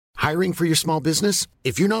Hiring for your small business?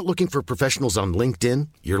 If you're not looking for professionals on LinkedIn,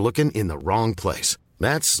 you're looking in the wrong place.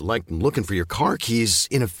 That's like looking for your car keys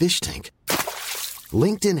in a fish tank.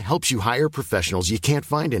 LinkedIn helps you hire professionals you can't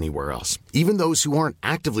find anywhere else, even those who aren't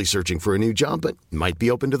actively searching for a new job but might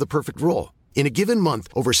be open to the perfect role. In a given month,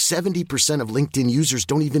 over 70% of LinkedIn users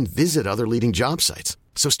don't even visit other leading job sites.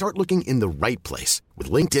 So start looking in the right place.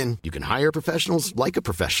 With LinkedIn, you can hire professionals like a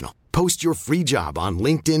professional. Post your free job on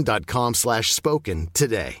linkedin.com/spoken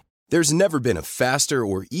today. There's never been a faster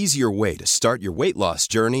or easier way to start your weight loss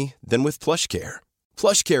journey than with PlushCare.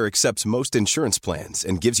 PlushCare accepts most insurance plans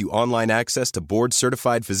and gives you online access to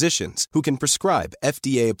board-certified physicians who can prescribe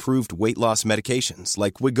FDA-approved weight loss medications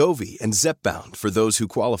like Wegovy and Zepbound for those who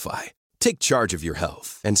qualify. Take charge of your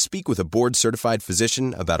health and speak with a board-certified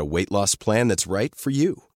physician about a weight loss plan that's right for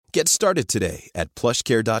you. Get started today at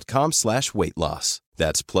plushcare.com/weight-loss.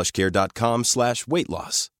 That's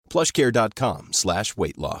plushcare.com/weight-loss.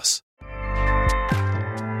 plushcare.com/weight-loss.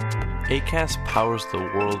 Acast powers the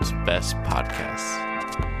world's best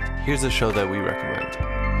podcasts. Here's a show that we recommend.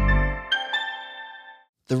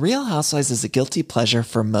 The Real Housewives is a guilty pleasure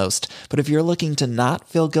for most, but if you're looking to not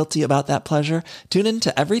feel guilty about that pleasure, tune in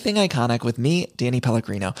to Everything Iconic with me, Danny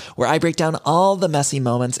Pellegrino, where I break down all the messy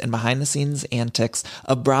moments and behind-the-scenes antics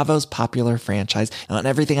of Bravo's popular franchise. And on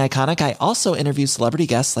Everything Iconic, I also interview celebrity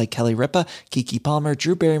guests like Kelly Ripa, Keke Palmer,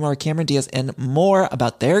 Drew Barrymore, Cameron Diaz, and more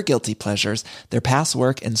about their guilty pleasures, their past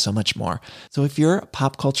work, and so much more. So if you're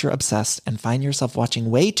pop culture obsessed and find yourself watching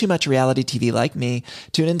way too much reality TV like me,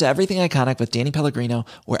 tune into Everything Iconic with Danny Pellegrino,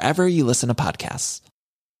 wherever you listen to podcasts.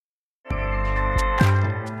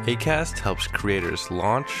 Acast helps creators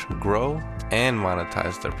launch, grow, and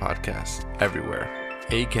monetize their podcasts everywhere.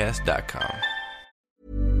 Acast.com.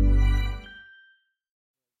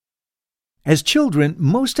 As children,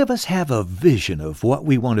 most of us have a vision of what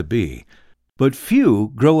we want to be, but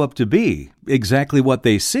few grow up to be exactly what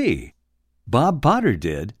they see. Bob Potter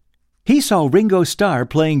did. He saw Ringo Starr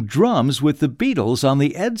playing drums with the Beatles on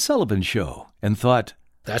The Ed Sullivan Show and thought,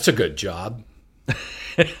 "That's a good job."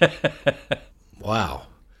 Wow.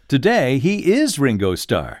 Today, he is Ringo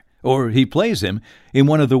Starr, or he plays him in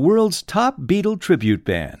one of the world's top Beatle tribute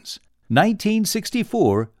bands,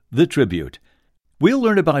 1964, The Tribute. We'll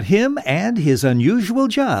learn about him and his unusual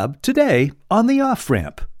job today on The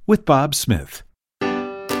Off-Ramp with Bob Smith.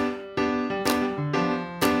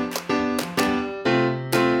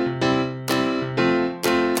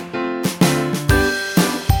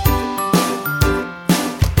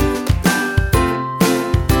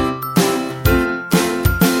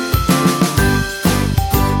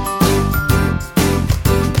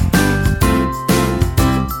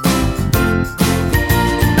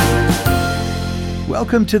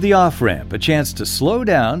 Welcome to The Off-Ramp, a chance to slow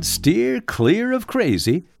down, steer clear of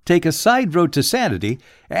crazy, take a side road to sanity,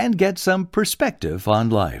 and get some perspective on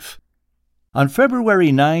life. On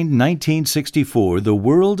February 9, 1964, the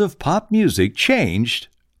world of pop music changed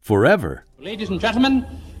forever. Ladies and gentlemen,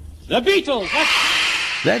 the Beatles!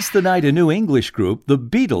 That's the night a new English group, the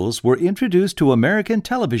Beatles, were introduced to American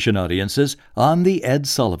television audiences on The Ed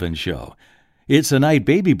Sullivan Show. It's a night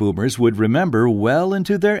baby boomers would remember well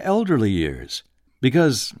into their elderly years.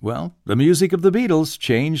 Because, well, the music of the Beatles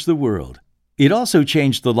changed the world. It also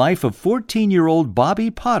changed the life of 14-year-old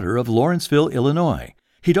Bobby Potter of Lawrenceville, Illinois.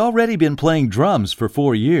 He'd already been playing drums for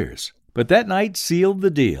 4 years, but that night sealed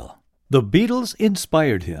the deal. The Beatles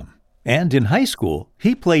inspired him, and in high school,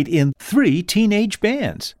 he played in 3 teenage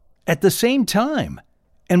bands at the same time,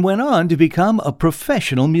 and went on to become a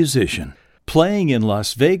professional musician, playing in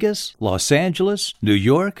Las Vegas, Los Angeles, New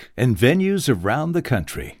York, and venues around the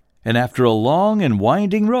country. And after a long and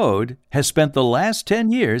winding road, has spent the last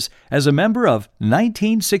 10 years as a member of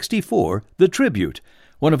 1964, The Tribute,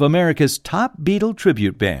 one of America's top Beatle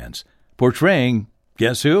tribute bands, portraying,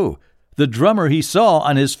 guess who? The drummer he saw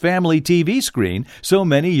on his family TV screen so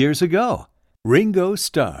many years ago, Ringo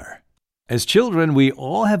Starr. As children, we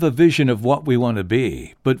all have a vision of what we want to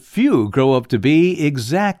be, but few grow up to be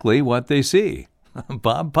exactly what they see.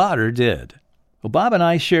 Bob Potter did. Well, Bob and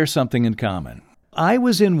I share something in common. I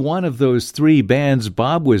was in one of those 3 bands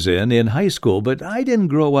Bob was in high school, but I didn't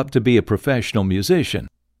grow up to be a professional musician.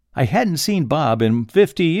 I hadn't seen Bob in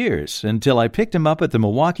 50 years until I picked him up at the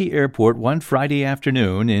Milwaukee airport one Friday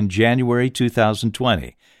afternoon in January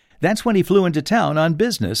 2020. That's when he flew into town on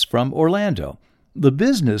business from Orlando. The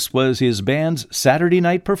business was his band's Saturday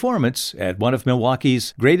night performance at one of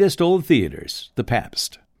Milwaukee's greatest old theaters, the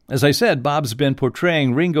Pabst. As I said, Bob's been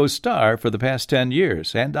portraying Ringo Starr for the past 10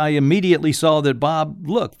 years, and I immediately saw that Bob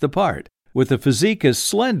looked the part, with a physique as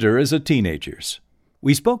slender as a teenager's.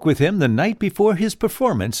 We spoke with him the night before his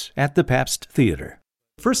performance at the Pabst Theater.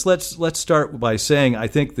 First, let's start by saying I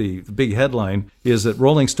think the big headline is that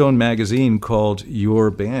Rolling Stone magazine called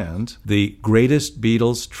your band the greatest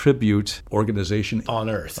Beatles tribute organization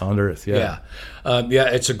On Earth. On Earth, yeah. Yeah,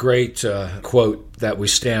 it's a great quote that we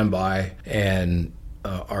stand by and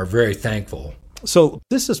are very thankful. So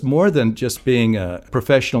this is more than just being a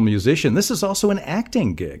professional musician. This is also an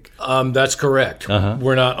acting gig. That's correct.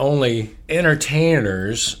 We're not only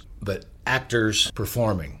entertainers, but actors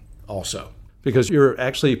performing also. Because you're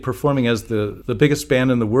actually performing as the biggest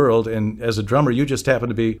band in the world, and as a drummer, you just happen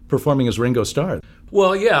to be performing as Ringo Starr.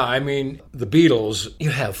 Well, yeah, I mean, the Beatles,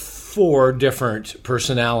 you have 4 different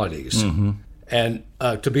personalities. And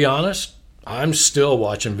to be honest, I'm still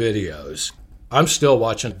watching videos. I'm still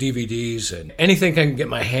watching DVDs and anything I can get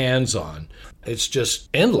my hands on. It's just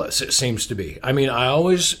endless, it seems to be. I mean, I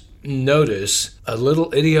always notice a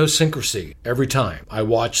little idiosyncrasy every time I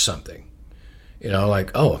watch something. You know, like,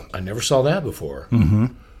 oh, I never saw that before.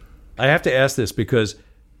 I have to ask this because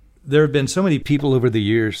there have been so many people over the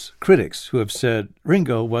years, critics, who have said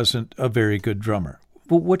Ringo wasn't a very good drummer.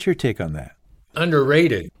 Well, what's your take on that?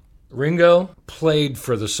 Underrated. Ringo played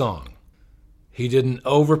for the song. He didn't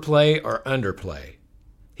overplay or underplay.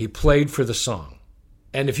 He played for the song.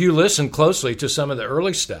 And if you listen closely to some of the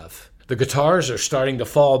early stuff, the guitars are starting to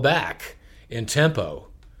fall back in tempo.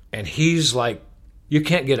 And he's like, you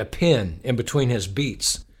can't get a pin in between his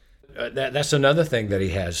beats. That's another thing that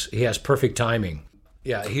he has. He has perfect timing.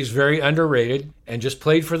 Yeah, he's very underrated and just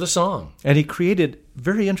played for the song. And he created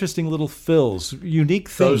very interesting little fills, unique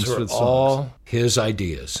things Those for were the songs. all his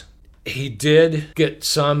ideas. He did get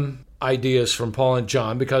some ideas from Paul and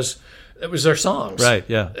John because it was their songs. Right,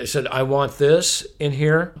 yeah. They said, I want this in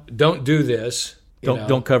here. Don't do this.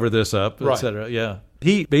 Don't cover this up, Right. etc. Yeah.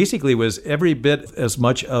 He basically was every bit as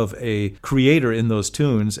much of a creator in those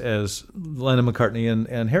tunes as Lennon, McCartney,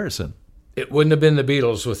 and Harrison. It wouldn't have been the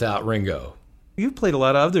Beatles without Ringo. You've played a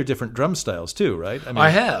lot of other different drum styles too, right? I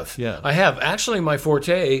have. Yeah. I have. Actually, my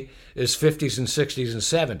forte is 50s and 60s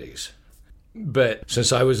and 70s. But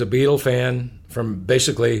since I was a Beatle fan from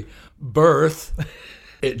basically birth,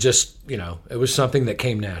 it just, it was something that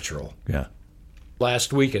came natural. Yeah.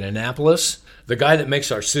 Last week in Annapolis, the guy that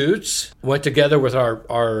makes our suits went together with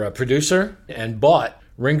our producer and bought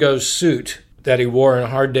Ringo's suit that he wore on a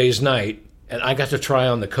Hard Day's Night, and I got to try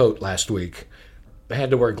on the coat last week. I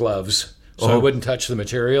had to wear gloves so I wouldn't touch the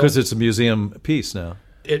material. Because it's a museum piece now.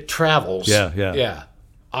 It travels. Yeah.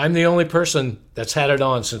 I'm the only person that's had it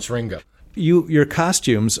on since Ringo. Your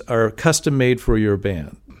costumes are custom made for your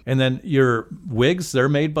band. And then your wigs, they're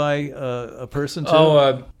made by a person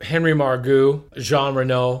too? Henry Margou, Jean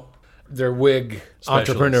Renault, they're wig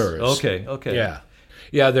entrepreneurs. Okay.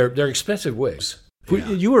 Yeah, they're expensive wigs. Yeah.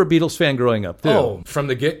 You were a Beatles fan growing up too. Oh, from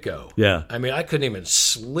the get-go. Yeah. I mean, I couldn't even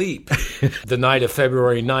sleep the night of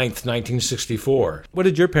February 9th, 1964. What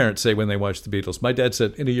did your parents say when they watched the Beatles? My dad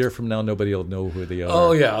said, in a year from now, nobody will know who they are.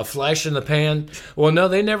 Oh, yeah, a flash in the pan. Well, no,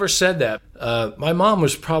 they never said that. My mom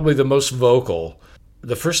was probably the most vocal.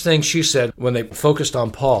 The first thing she said when they focused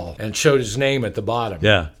on Paul and showed his name at the bottom.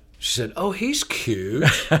 Yeah. She said, oh, he's cute.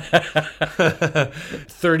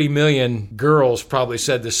 30 million girls probably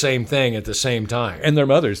said the same thing at the same time. And their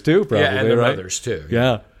mothers, too, probably. Yeah, and their right? mothers, too.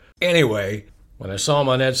 Yeah. Anyway, when I saw him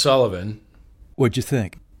on Ed Sullivan, what'd you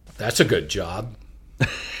think? That's a good job.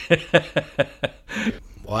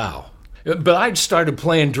 Wow. But I'd started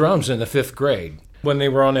playing drums in the 5th grade. When they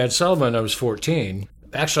were on Ed Sullivan, I was 14.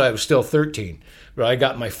 Actually, I was still 13. But I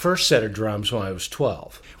got my first set of drums when I was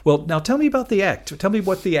 12. Well, now tell me about the act. Tell me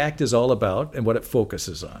what the act is all about and what it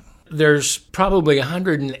focuses on. There's probably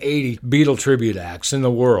 180 Beatle tribute acts in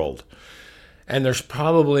the world. And there's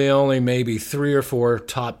probably only maybe 3 or 4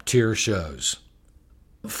 top-tier shows.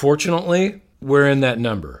 Fortunately, we're in that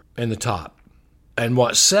number, in the top. And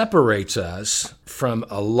what separates us from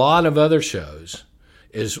a lot of other shows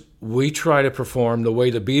is we try to perform the way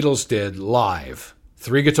the Beatles did live.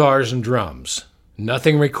 3 guitars and drums.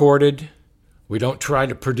 Nothing recorded. We don't try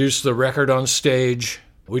to produce the record on stage.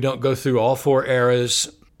 We don't go through all 4 eras,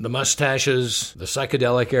 the mustaches, the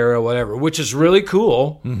psychedelic era, whatever, which is really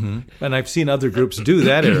cool. Mm-hmm. And I've seen other groups do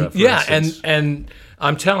that era, for instance. and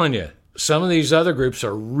I'm telling you, some of these other groups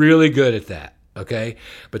are really good at that, okay?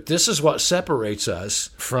 But this is what separates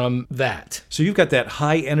us from that. So you've got that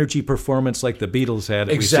high-energy performance like the Beatles had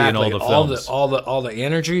that Exactly. we see in all the films. All the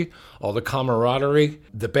energy, all the camaraderie,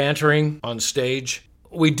 the bantering on stage.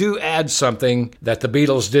 We do add something that the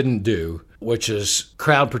Beatles didn't do, which is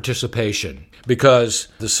crowd participation, because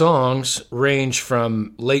the songs range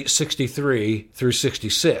from late 63 through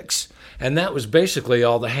 66, and that was basically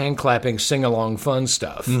all the hand-clapping, sing-along fun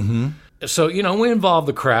stuff. Mm-hmm. So, we involve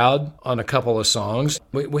the crowd on a couple of songs.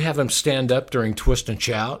 We have them stand up during Twist and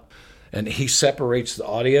Shout, and he separates the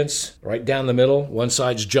audience right down the middle. One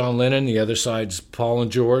side's John Lennon, the other side's Paul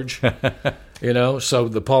and George. So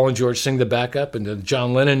the Paul and George sing the backup, and the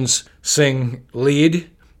John Lennons sing lead.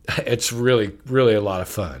 It's really, really a lot of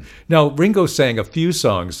fun. Now, Ringo sang a few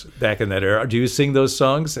songs back in that era. Do you sing those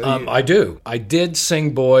songs? I do. I did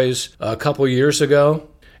sing Boys a couple years ago,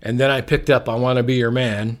 and then I picked up I Want to Be Your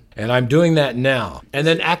Man, and I'm doing that now. And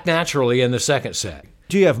then Act Naturally in the second set.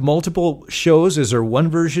 Do you have multiple shows? Is there one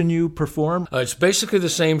version you perform? It's basically the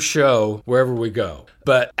same show wherever we go.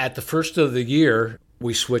 But at the first of the year,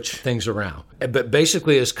 we switch things around. But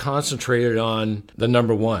basically, it's concentrated on the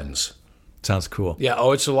number ones. Sounds cool.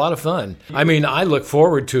 Yeah, it's a lot of fun. I mean, I look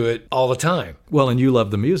forward to it all the time. Well, and you love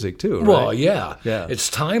the music too, right? Well, yeah. Yeah. It's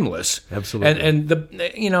timeless. Absolutely.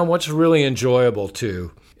 And what's really enjoyable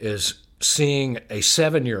too is seeing a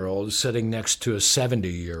 7-year-old sitting next to a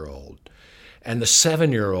 70-year-old. And the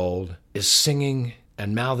 7-year-old is singing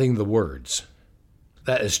and mouthing the words.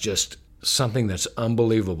 That is just something that's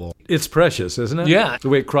unbelievable. It's precious, isn't it? Yeah. The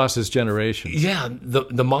way it crosses generations. Yeah.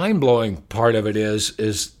 The mind-blowing part of it is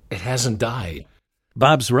it hasn't died.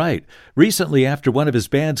 Bob's right. Recently, after one of his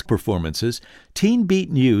band's performances, Teen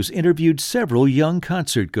Beat News interviewed several young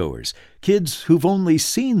concertgoers, kids who've only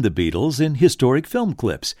seen the Beatles in historic film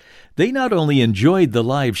clips. They not only enjoyed the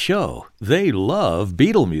live show, they love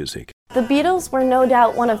Beatle music. The Beatles were no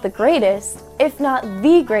doubt one of the greatest, if not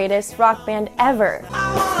the greatest, rock band ever.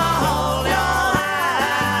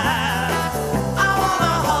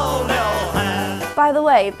 By the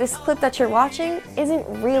way, this clip that you're watching isn't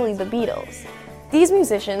really the Beatles. These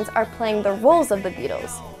musicians are playing the roles of the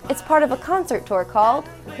Beatles. It's part of a concert tour called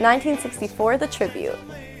 1964 The Tribute.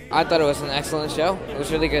 I thought it was an excellent show. It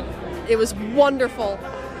was really good. It was wonderful.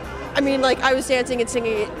 I mean, I was dancing and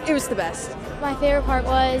singing it. It was the best. My favorite part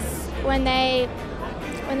was when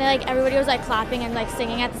everybody was clapping and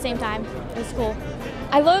singing at the same time. It was cool.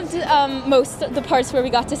 I loved most of the parts where we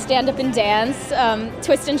got to stand up and dance.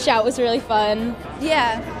 Twist and Shout was really fun.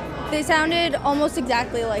 Yeah, they sounded almost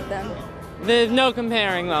exactly like them. There's no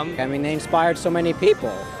comparing them. I mean, they inspired so many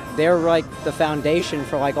people. They're the foundation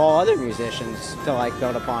for all other musicians to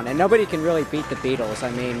build upon. And nobody can really beat the Beatles. I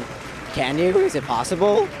mean, can you? Is it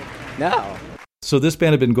possible? No. So this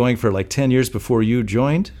band had been going for 10 years before you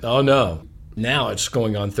joined? Oh, no. Now it's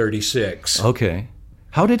going on 36. Okay.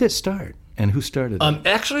 How did it start? And who started it?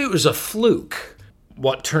 Actually, it was a fluke.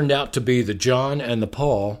 What turned out to be the John and the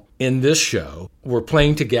Paul in this show were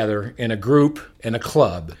playing together in a group in a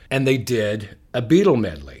club, and they did a Beatle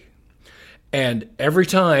medley. And every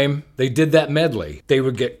time they did that medley, they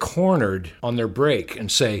would get cornered on their break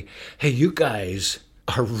and say, hey, you guys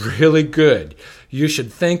are really good. You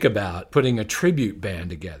should think about putting a tribute band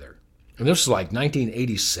together. And this was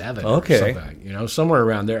 1987 okay. or something, somewhere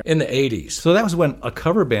around there in the 80s. So that was when a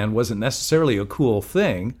cover band wasn't necessarily a cool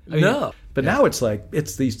thing. No. But now it's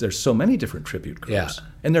there's so many different tribute groups. Yeah.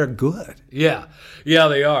 And they're good. Yeah. Yeah,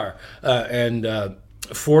 they are. And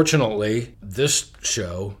fortunately, this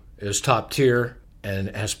show is top tier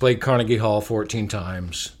and has played Carnegie Hall 14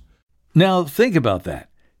 times. Now, think about that.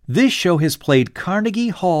 This show has played Carnegie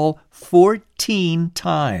Hall 14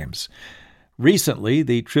 times. Recently,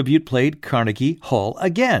 the tribute played Carnegie Hall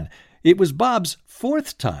again. It was Bob's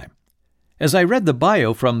 4th time. As I read the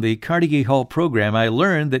bio from the Carnegie Hall program, I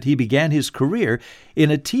learned that he began his career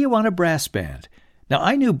in a Tijuana brass band. Now,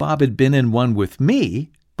 I knew Bob had been in one with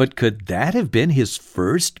me, but could that have been his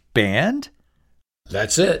first band?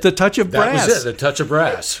 That's it. The Touch of Brass. That was it, the Touch of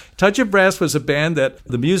Brass. Touch of Brass was a band that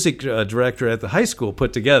the music director at the high school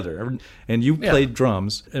put together, and you played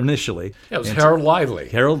drums initially. Yeah, it was Harold Lively.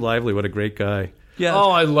 Harold Lively, what a great guy. Yeah.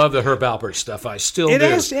 Oh, I love the Herb Alpert stuff. I still do.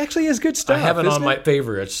 It actually is good stuff. I have it on my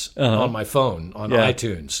favorites on my phone, on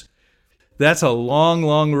iTunes. That's a long,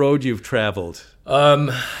 long road you've traveled.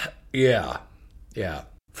 Yeah.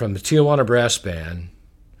 From the Tijuana Brass Band.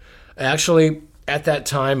 Actually, at that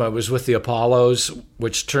time, I was with the Apollos,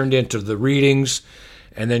 which turned into the Readings,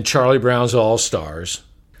 and then Charlie Brown's All-Stars.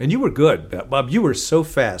 And you were good, Bob. You were so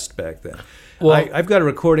fast back then. Well, I've got a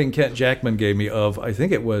recording Kent Jackman gave me of, I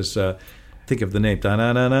think it was, think of the name.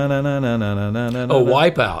 Wipeout.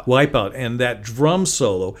 Wipeout. And that drum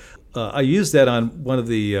solo, I used that on one of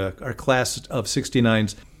the our class of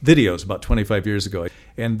 69's videos about 25 years ago.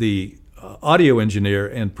 And the audio engineer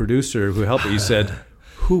and producer who helped me, he said,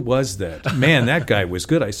 who was that? Man, that guy was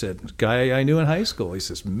good. I said, guy I knew in high school. He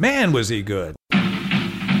says, man, was he good.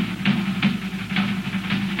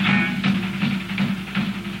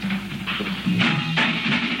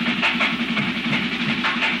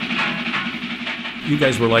 you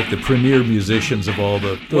guys were like the premier musicians of all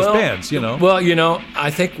those bands, you know? Well, I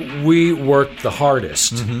think we worked the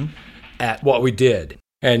hardest at what we did.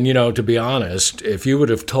 And, to be honest, if you would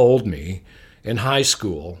have told me in high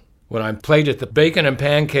school, when I played at the Bacon and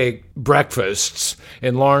Pancake breakfasts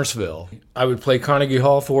in Lawrenceville, I would play Carnegie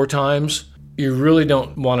Hall 4 times, you really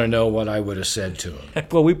don't want to know what I would have said to him.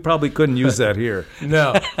 Well, we probably couldn't use that here.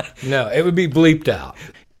 No, it would be bleeped out.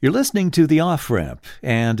 You're listening to The Off-Ramp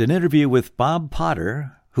and an interview with Bob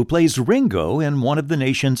Potter, who plays Ringo in one of the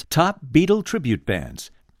nation's top Beatle tribute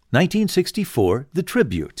bands, 1964, The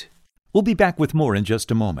Tribute. We'll be back with more in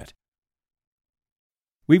just a moment.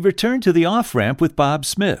 We return to The Off-Ramp with Bob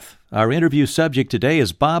Smith. Our interview subject today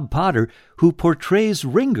is Bob Potter, who portrays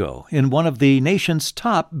Ringo in one of the nation's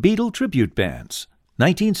top Beatle tribute bands,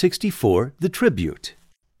 1964, The Tribute.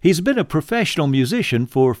 He's been a professional musician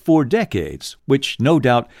for 4 decades, which no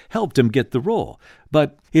doubt helped him get the role.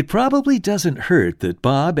 But it probably doesn't hurt that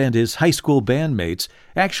Bob and his high school bandmates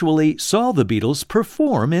actually saw the Beatles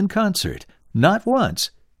perform in concert, not once,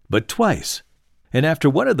 but twice. And after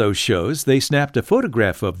one of those shows, they snapped a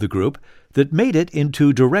photograph of the group that made it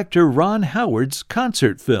into director Ron Howard's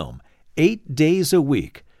concert film, 8 Days a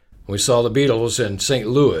Week. We saw the Beatles in St.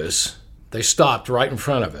 Louis. They stopped right in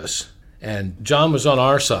front of us, and John was on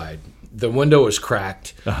our side. The window was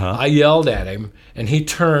cracked. I yelled at him, and he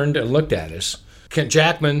turned and looked at us. Kent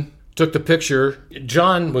Jackman took the picture.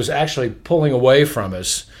 John was actually pulling away from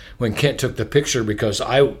us when Kent took the picture because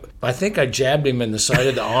I think I jabbed him in the side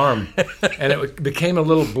of the arm, and it became a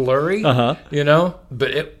little blurry,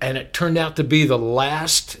 But it turned out to be the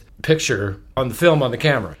last picture on the film on the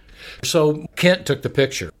camera. So Kent took the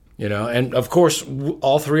picture, and of course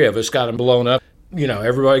all 3 of us got them blown up.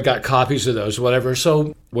 Everybody got copies of those, whatever.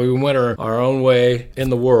 So we went our own way in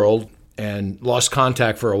the world and lost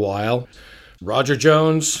contact for a while. Roger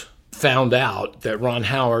Jones found out that Ron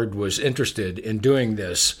Howard was interested in doing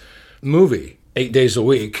this movie 8 days a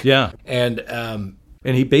week. Yeah. And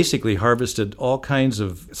he basically harvested all kinds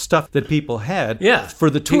of stuff that people had for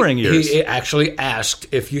the touring years. He actually asked,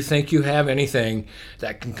 if you think you have anything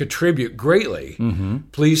that can contribute greatly,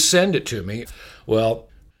 please send it to me. Well,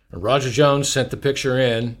 Roger Jones sent the picture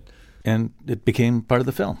in. And it became part of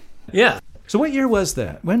the film. Yeah. So what year was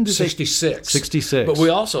that? When did 66. 66. But we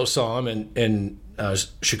also saw him in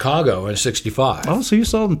Chicago in 65. Oh, so you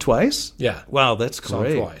saw them twice? Yeah. Wow, that's great. Saw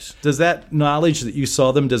them twice. Does that knowledge that you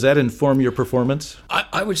saw them, does that inform your performance?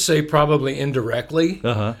 I would say probably indirectly,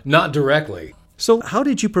 not directly. So how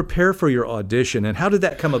did you prepare for your audition, and how did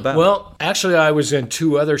that come about? Well, actually, I was in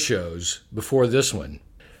 2 other shows before this one.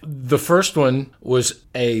 The first one was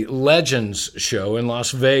a Legends show in Las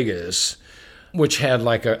Vegas, which had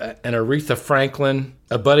like an Aretha Franklin,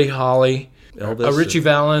 a Buddy Holly, Elvis, a Richie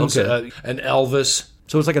Valens, okay. an Elvis.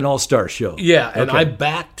 So it's like an all-star show. Yeah, and I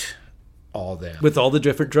backed all them. With all the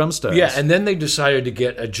different drum styles. Yeah, and then they decided to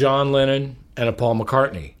get a John Lennon and a Paul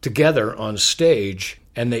McCartney together on stage,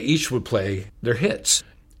 and they each would play their hits.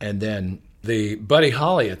 And then the Buddy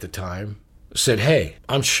Holly at the time said, hey,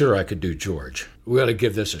 I'm sure I could do George. We ought to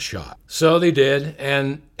give this a shot. So they did,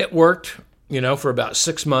 and it worked, for about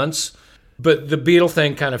 6 months. But the Beatle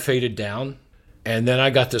thing kind of faded down. And then I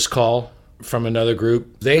got this call from another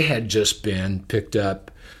group. They had just been picked up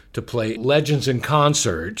to play Legends in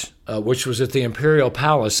Concert, which was at the Imperial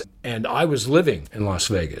Palace. And I was living in Las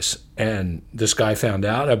Vegas. And this guy found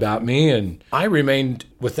out about me, and I remained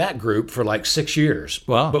with that group for like 6 years.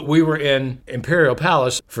 Wow. But we were in Imperial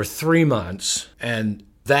Palace for 3 months. And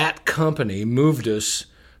that company moved us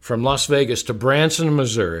from Las Vegas to Branson,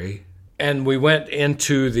 Missouri. And we went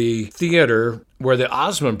into the theater where the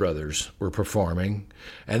Osmond Brothers were performing,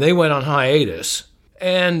 and they went on hiatus.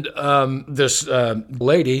 And this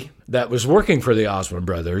lady that was working for the Osmond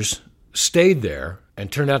Brothers stayed there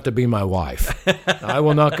and turned out to be my wife. I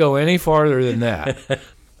will not go any farther than that.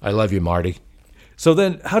 I love you, Marty. So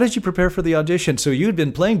then, how did you prepare for the audition? So you'd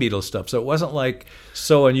been playing Beatles stuff, so it wasn't like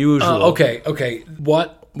so unusual. Okay.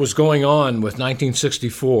 What was going on with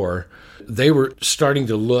 1964, they were starting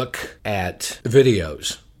to look at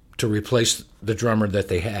videos to replace the drummer that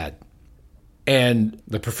they had. And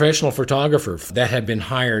the professional photographer that had been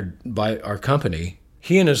hired by our company,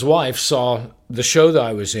 he and his wife saw the show that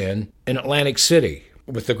I was in Atlantic City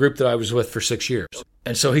with the group that I was with for 6 years.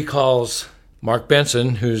 And so he calls Mark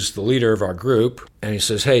Benson, who's the leader of our group, and he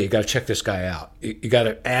says, hey, you got to check this guy out. You got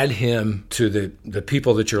to add him to the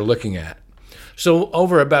people that you're looking at. So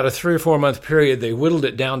over about a 3 or 4 month period, they whittled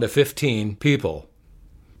it down to 15 people,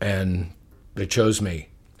 and they chose me.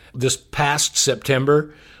 This past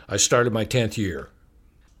September, I started my 10th year.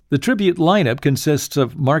 The tribute lineup consists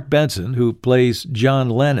of Mark Benson, who plays John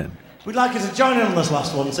Lennon, We'd like you to join in on this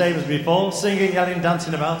last one, same as before, singing, yelling,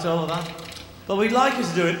 dancing about, all of that. But we'd like you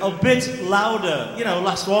to do it a bit louder. You know,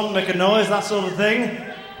 last one, make a noise, that sort of thing.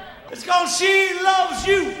 It's called She Loves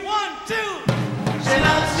You. 1, 2. She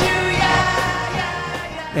loves you,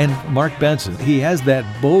 yeah. And Mark Benson, he has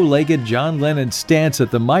that bow-legged John Lennon stance at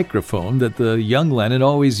the microphone that the young Lennon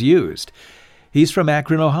always used. He's from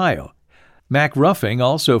Akron, Ohio. Mac Ruffing,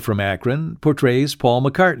 also from Akron, portrays Paul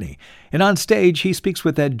McCartney. And on stage, he speaks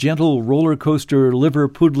with that gentle roller coaster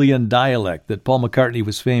Liverpudlian dialect that Paul McCartney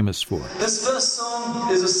was famous for. This first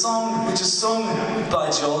song is a song which is sung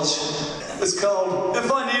by George. It's called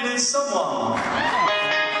If I Needed Someone.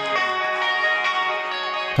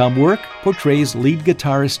 Tom Work portrays lead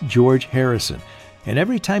guitarist George Harrison. And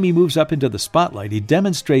every time he moves up into the spotlight, he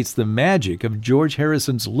demonstrates the magic of George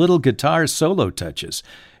Harrison's little guitar solo touches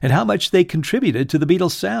and how much they contributed to the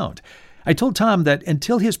Beatles' sound. I told Tom that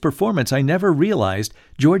until his performance, I never realized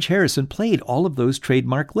George Harrison played all of those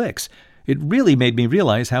trademark licks. It really made me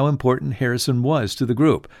realize how important Harrison was to the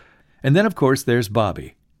group. And then, of course, there's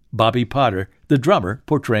Bobby Potter, the drummer,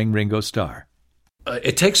 portraying Ringo Starr.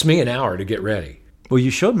 It takes me an hour to get ready. Well,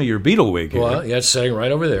 you showed me your Beatle wig here. Well, yeah, it's sitting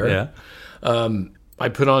right over there. Yeah. I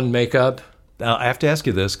put on makeup. Now, I have to ask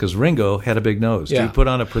you this, because Ringo had a big nose. Yeah. Do you put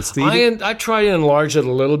on a prosthetic? I try to enlarge it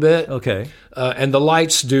a little bit. Okay. And the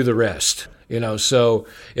lights do the rest. You know, so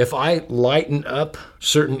if I lighten up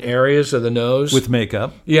certain areas of the nose. With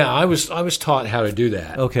makeup? Yeah, I was taught how to do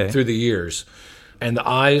that through the years. And the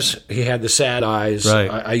eyes, he had the sad eyes. Right.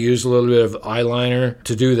 I used a little bit of eyeliner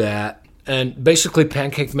to do that. And basically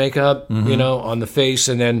pancake makeup, you know, on the face.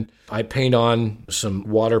 And then I paint on some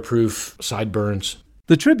waterproof sideburns.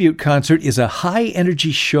 The tribute concert is a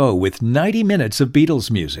high-energy show with 90 minutes of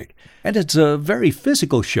Beatles music, and it's a very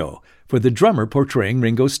physical show for the drummer portraying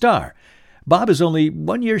Ringo Starr. Bob is only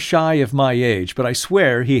 1 year shy of my age, but I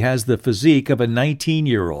swear he has the physique of a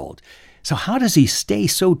 19-year-old. So how does he stay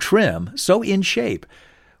so trim, so in shape?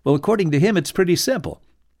 Well, according to him, it's pretty simple.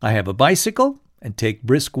 I have a bicycle and take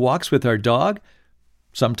brisk walks with our dog.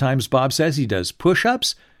 Sometimes Bob says he does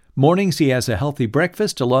push-ups. Mornings he has a healthy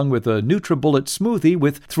breakfast along with a NutriBullet smoothie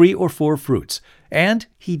with 3 or 4 fruits. And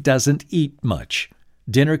he doesn't eat much.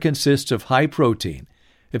 Dinner consists of high protein.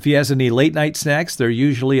 If he has any late-night snacks, they're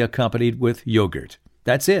usually accompanied with yogurt.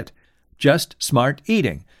 That's it. Just smart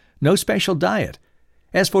eating. No special diet.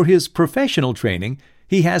 As for his professional training,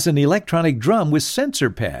 he has an electronic drum with sensor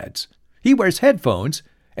pads. He wears headphones,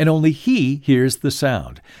 and only he hears the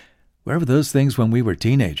sound. Where were those things when we were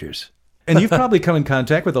teenagers? And you've probably come in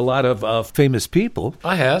contact with a lot of famous people.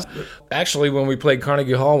 I have. Actually, when we played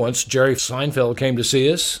Carnegie Hall once, Jerry Seinfeld came to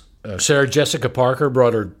see us. Sarah Jessica Parker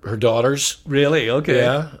brought her daughters. Really? Okay.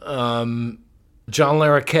 Yeah. John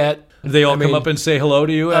Larroquette. They all come up and say hello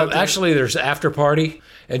to you? Actually, there's an after party,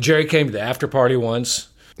 and Jerry came to the after party once.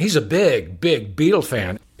 He's a big Beatle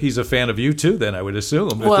fan. He's a fan of you, too, then, I would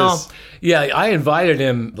assume. Well, yeah, I invited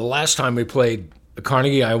him the last time we played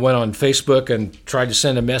Carnegie. I went on Facebook and tried to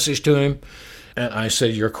send a message to him. And I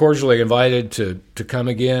said, "You're cordially invited to come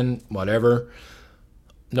again, whatever."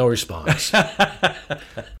 No response.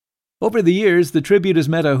 Over the years, the tribute has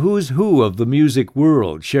met a who's who of the music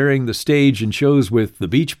world, sharing the stage and shows with the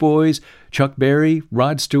Beach Boys, Chuck Berry,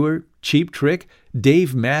 Rod Stewart, Cheap Trick,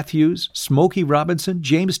 Dave Matthews, Smokey Robinson,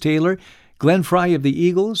 James Taylor, Glenn Frey of the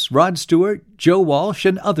Eagles, Rod Stewart, Joe Walsh,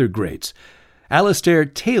 and other greats. Alastair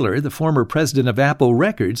Taylor, the former president of Apple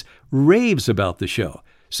Records, raves about the show,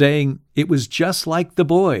 saying, "It was just like the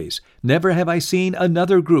Boys. Never have I seen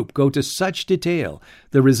another group go to such detail.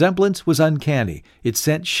 The resemblance was uncanny. It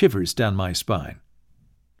sent shivers down my spine."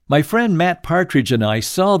 My friend Matt Partridge and I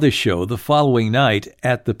saw the show the following night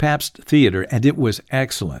at the Pabst Theater, and it was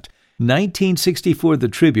excellent. 1964 The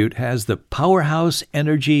Tribute has the powerhouse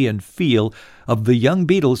energy and feel of the young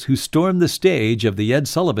Beatles who stormed the stage of The Ed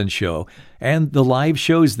Sullivan Show and the live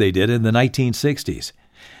shows they did in the 1960s.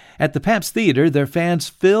 At the Pabst Theater, their fans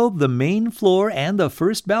filled the main floor and the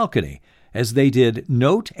first balcony as they did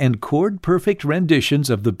note and chord-perfect renditions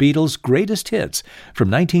of the Beatles' greatest hits from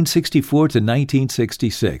 1964 to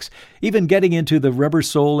 1966, even getting into the Rubber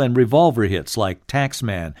Soul and Revolver hits like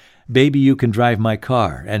Taxman, Baby You Can Drive My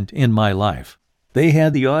Car, and In My Life. They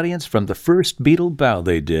had the audience from the first Beatle bow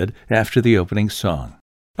they did after the opening song.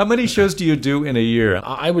 How many shows do you do in a year?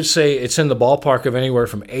 I would say it's in the ballpark of anywhere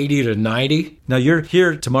from 80 to 90. Now, you're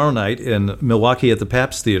here tomorrow night in Milwaukee at the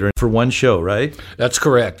Pabst Theater for one show, right? That's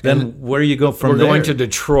correct. Then where do you go from there? We're going to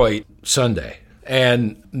Detroit Sunday.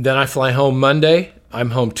 And then I fly home Monday.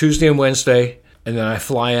 I'm home Tuesday and Wednesday. And then I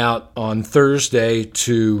fly out on Thursday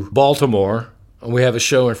to Baltimore. And we have a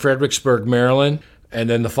show in Fredericksburg, Maryland. And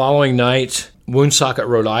then the following night, Woonsocket,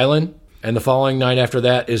 Rhode Island, and the following night after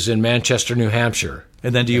that is in Manchester, New Hampshire.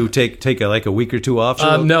 And then do you take a week or two off?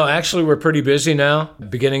 No, actually, we're pretty busy now,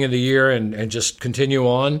 beginning of the year, and just continue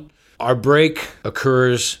on. Our break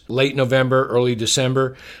occurs late November, early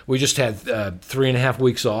December. We just had 3.5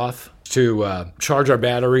 weeks off to charge our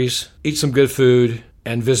batteries, eat some good food,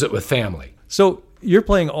 and visit with family. So you're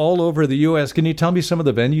playing all over the U.S. Can you tell me some of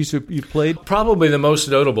the venues you've played? Probably the most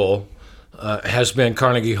notable has been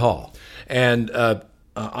Carnegie Hall. And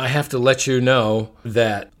I have to let you know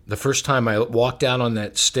that the first time I walked out on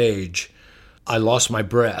that stage, I lost my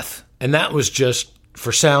breath. And that was just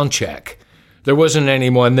for sound check. There wasn't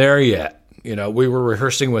anyone there yet. We were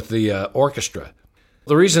rehearsing with the orchestra.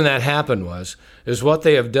 The reason that happened is what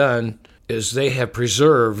they have done is they have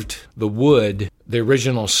preserved the wood, the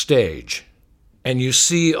original stage. And you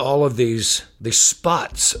see all of these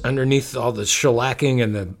spots underneath all the shellacking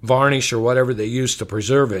and the varnish or whatever they used to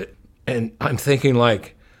preserve it. And I'm thinking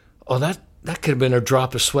that could have been a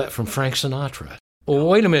drop of sweat from Frank Sinatra. Well,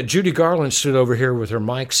 wait a minute. Judy Garland stood over here with her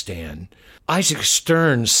mic stand. Isaac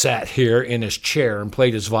Stern sat here in his chair and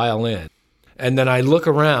played his violin. And then I look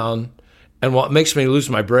around, and what makes me lose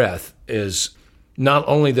my breath is not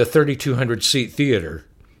only the 3,200-seat theater,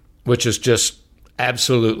 which is just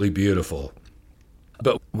absolutely beautiful,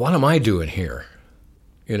 but what am I doing here?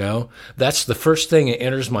 That's the first thing that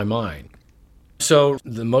enters my mind. So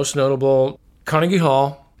the most notable, Carnegie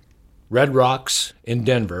Hall, Red Rocks in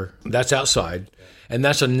Denver, that's outside, and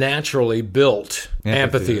that's a naturally built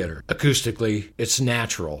amphitheater. Acoustically, it's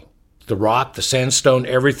natural. The rock, the sandstone,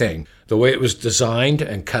 everything, the way it was designed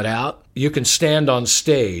and cut out, you can stand on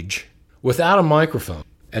stage without a microphone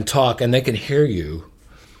and talk, and they can hear you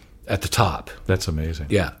at the top. That's amazing.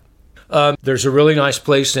 Yeah. There's a really nice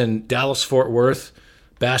place in Dallas-Fort Worth,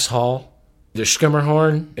 Bass Hall, the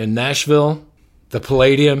Skimmerhorn in Nashville, the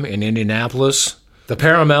Palladium in Indianapolis, the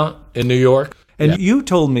Paramount in New York. And you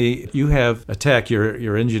told me you have a tech,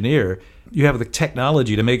 your engineer, you have the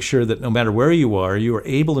technology to make sure that no matter where you are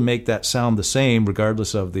able to make that sound the same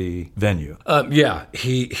regardless of the venue.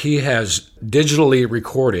 He has digitally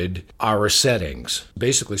recorded our settings,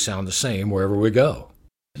 basically sound the same wherever we go.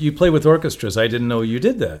 You play with orchestras. I didn't know you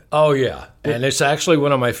did that. Oh, yeah. And it's actually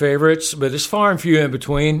one of my favorites, but it's far and few in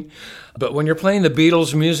between. But when you're playing the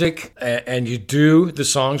Beatles music and you do the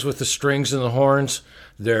songs with the strings and the horns,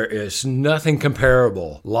 there is nothing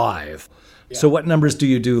comparable live. So what numbers do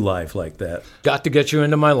you do live like that? Got to Get You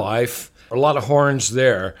Into My Life. A lot of horns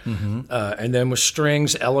there. Mm-hmm. And then with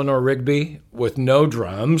strings, Eleanor Rigby with no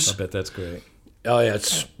drums. I bet that's great. Oh, yeah,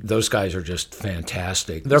 those guys are just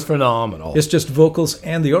fantastic. They're phenomenal. It's just vocals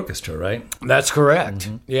and the orchestra, right? That's correct.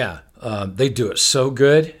 Mm-hmm. Yeah. They do it so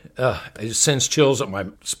good. It sends chills up my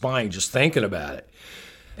spine just thinking about it.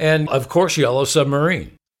 And, of course, Yellow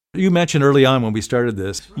Submarine. You mentioned early on when we started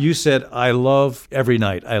this, you said, I love every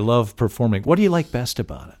night. I love performing. What do you like best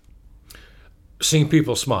about it? Seeing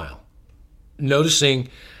people smile. Noticing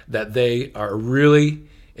that they are really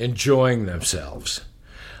enjoying themselves.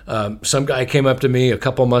 Some guy came up to me a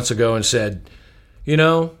couple months ago and said,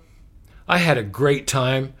 I had a great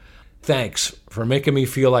time. Thanks for making me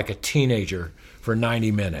feel like a teenager for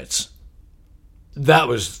 90 minutes.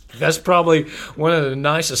 That's probably one of the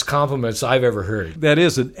nicest compliments I've ever heard. That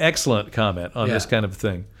is an excellent comment on this kind of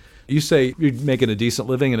thing. You say you're making a decent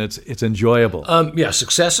living and it's enjoyable.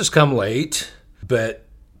 Success has come late, but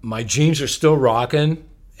my jeans are still rocking.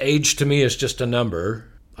 Age to me is just a number.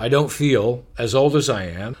 I don't feel as old as I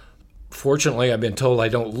am. Fortunately, I've been told I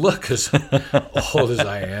don't look as old as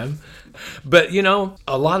I am. But,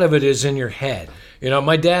 a lot of it is in your head.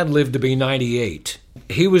 My dad lived to be 98.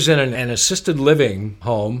 He was in an assisted living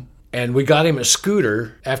home, and we got him a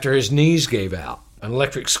scooter after his knees gave out, an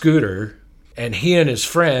electric scooter. And he and his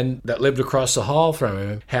friend that lived across the hall from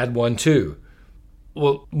him had one too.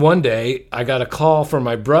 Well, one day I got a call from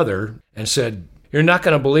my brother and said, "You're not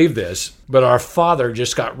going to believe this, but our father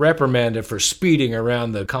just got reprimanded for speeding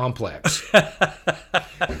around the complex."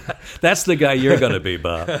 That's the guy you're going to be,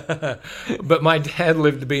 Bob. But my dad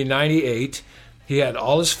lived to be 98. He had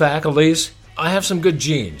all his faculties. I have some good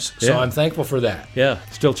genes, so I'm thankful for that. Yeah,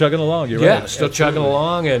 still chugging along. You're right. Yeah, still chugging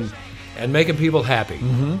along and making people happy.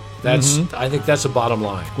 Mm-hmm. I think that's the bottom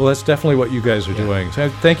line. Well, that's definitely what you guys are doing. So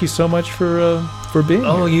thank you so much for being here.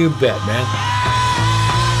 Oh, you bet, man.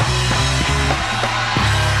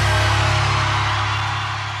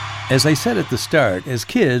 As I said at the start, as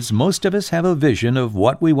kids, most of us have a vision of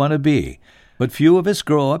what we want to be, but few of us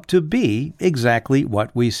grow up to be exactly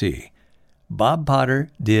what we see. Bob Potter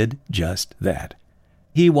did just that.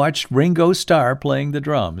 He watched Ringo Starr playing the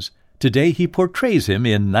drums. Today he portrays him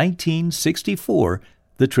in 1964,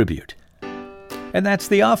 The Tribute. And that's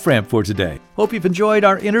the off-ramp for today. Hope you've enjoyed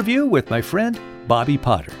our interview with my friend Bobby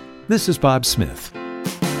Potter. This is Bob Smith.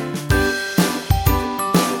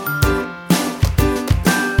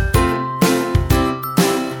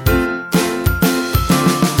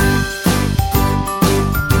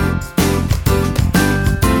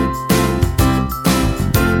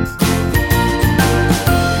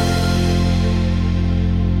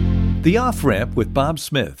 The Off-Ramp with Bob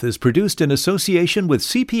Smith is produced in association with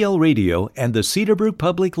CPL Radio and the Cedarbrook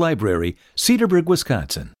Public Library, Cedarbrook,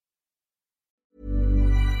 Wisconsin.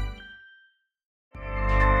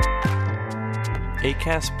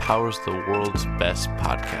 Acast powers the world's best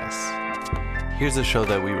podcasts. Here's a show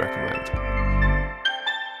that we recommend.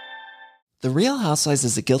 The Real Housewives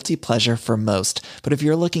is a guilty pleasure for most, but if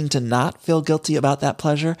you're looking to not feel guilty about that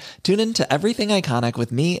pleasure, tune in to Everything Iconic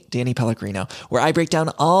with me, Danny Pellegrino, where I break down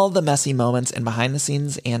all the messy moments and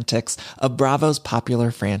behind-the-scenes antics of Bravo's popular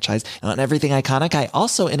franchise. And on Everything Iconic, I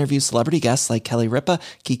also interview celebrity guests like Kelly Ripa,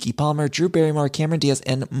 Keke Palmer, Drew Barrymore, Cameron Diaz,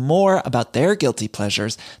 and more about their guilty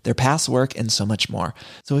pleasures, their past work, and so much more.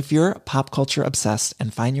 So if you're pop culture obsessed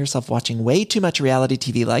and find yourself watching way too much reality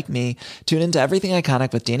TV like me, tune in to Everything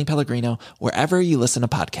Iconic with Danny Pellegrino, wherever you listen to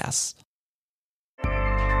podcasts.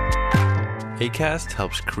 Acast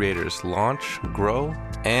helps creators launch, grow,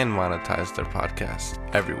 and monetize their podcasts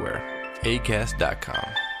everywhere.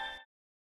 Acast.com.